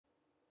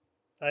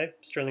Hi,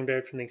 Sterling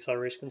Baird from the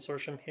Acceleration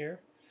Consortium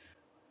here.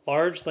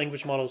 Large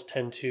language models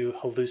tend to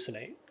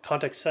hallucinate.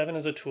 Context7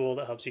 is a tool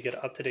that helps you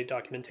get up-to-date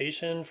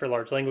documentation for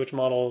large language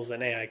models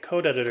and AI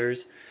code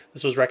editors.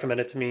 This was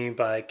recommended to me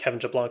by Kevin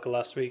Jablonka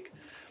last week.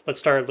 Let's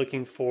start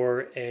looking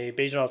for a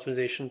Bayesian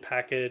optimization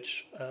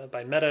package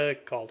by Meta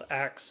called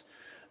AX.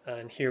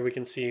 And here we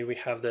can see we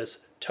have this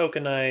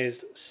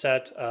tokenized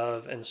set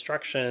of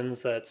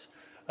instructions that's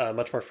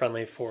much more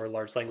friendly for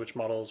large language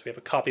models. We have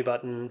a copy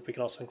button. We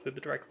can also include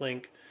the direct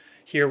link.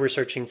 Here we're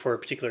searching for a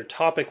particular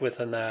topic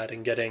within that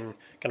and getting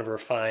kind of a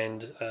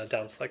refined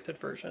down-selected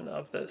version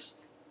of this.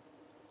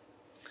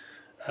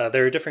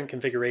 There are different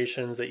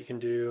configurations that you can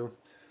do,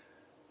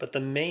 but the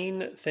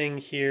main thing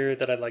here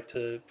that I'd like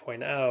to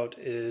point out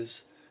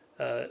is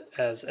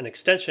as an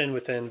extension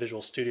within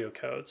Visual Studio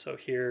Code. So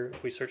here,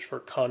 if we search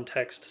for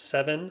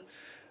context7,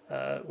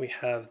 we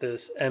have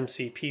this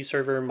MCP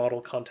server,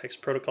 Model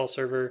Context Protocol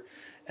server,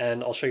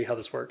 and I'll show you how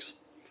this works.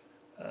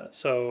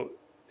 So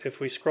if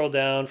we scroll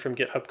down from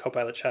GitHub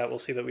Copilot Chat, we'll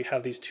see that we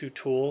have these two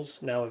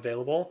tools now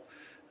available.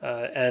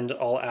 And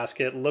I'll ask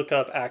it, look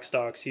up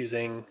AXDocs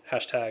using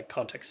hashtag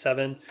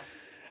context7.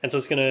 And so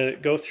it's going to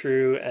go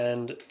through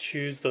and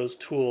choose those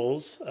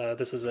tools.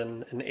 This is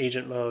in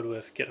agent mode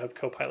with GitHub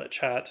Copilot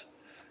Chat.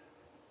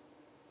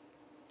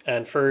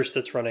 And first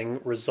it's running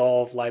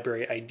resolve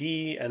library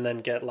ID and then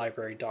get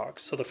library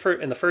docs. So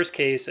in the first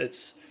case,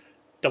 it's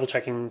double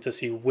checking to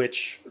see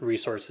which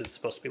resource it's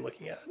supposed to be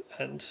looking at.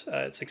 And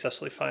it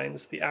successfully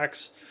finds the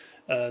AX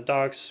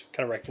docs,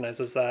 kind of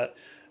recognizes that.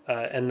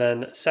 And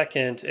then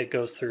second, it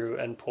goes through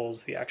and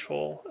pulls the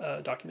actual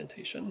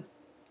documentation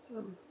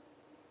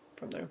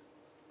from there.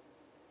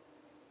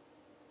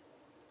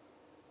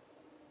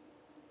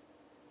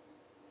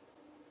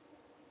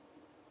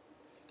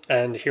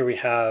 And here we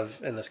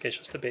have, in this case,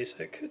 just a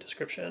basic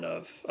description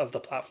of the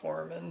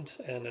platform and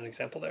an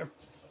example there.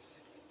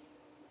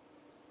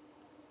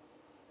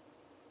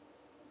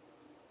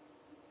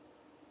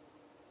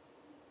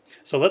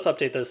 So let's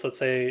update this. Let's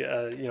say,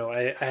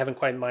 I haven't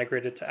quite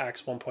migrated to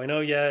AX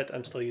 1.0 yet.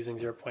 I'm still using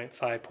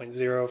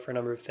 0.5.0 for a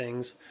number of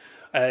things.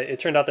 It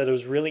turned out that it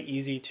was really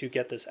easy to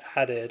get this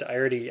added. I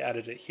already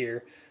added it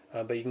here,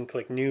 but you can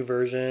click new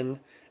version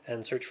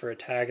and search for a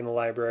tag in the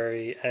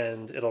library,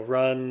 and it'll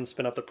run,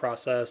 spin up the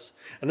process.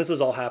 And this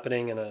is all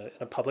happening in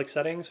a public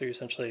setting. So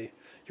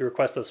you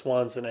request this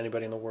once, and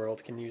anybody in the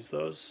world can use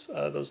those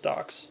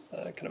docs,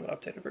 kind of an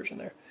updated version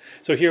there.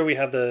 So here we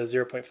have the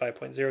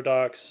 0.5.0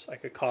 docs. I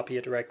could copy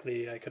it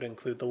directly. I could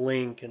include the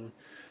link and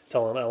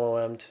tell an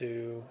LLM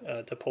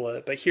to pull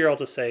it. But here I'll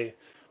just say,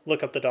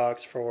 look up the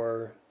docs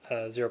for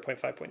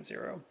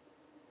 0.5.0.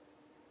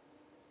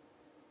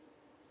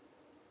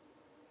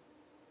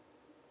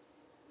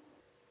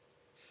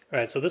 All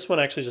right, so this one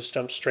actually just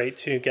jumps straight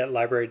to get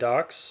library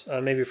docs,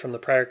 maybe from the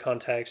prior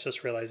context,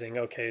 just realizing,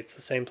 okay, it's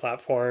the same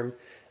platform,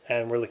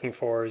 and we're looking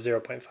for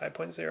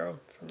 0.5.0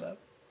 from that.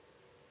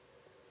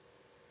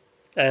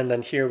 And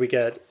then here we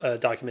get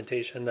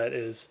documentation that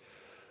is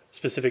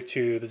specific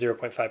to the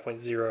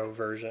 0.5.0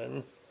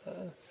 version.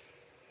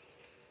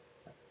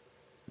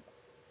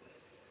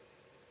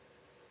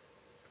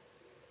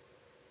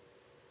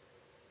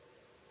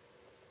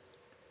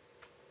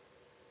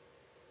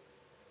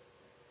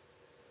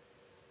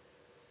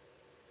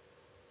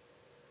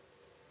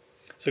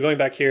 So going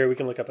back here, we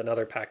can look up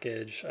another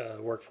package,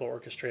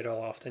 workflow orchestrator I'll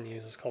often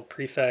use is called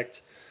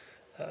Prefect.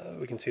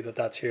 We can see that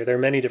that's here. There are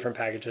many different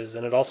packages,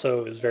 and it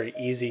also is very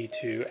easy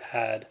to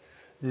add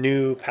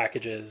new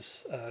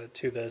packages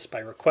to this by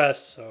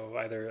request. So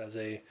either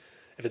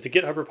if it's a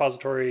GitHub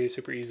repository,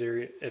 super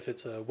easy. If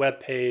it's a web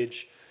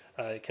page,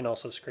 it can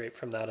also scrape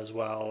from that as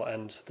well.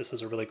 And this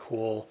is a really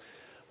cool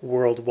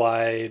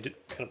worldwide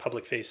kind of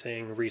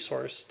public-facing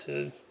resource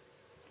to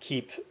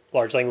keep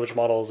large language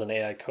models and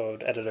AI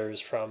code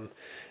editors from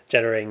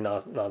generating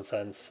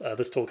nonsense.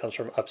 This tool comes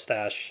from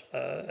Upstash,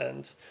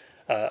 and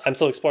I'm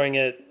still exploring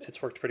it.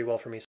 It's worked pretty well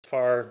for me so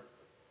far.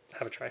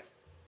 Have a try.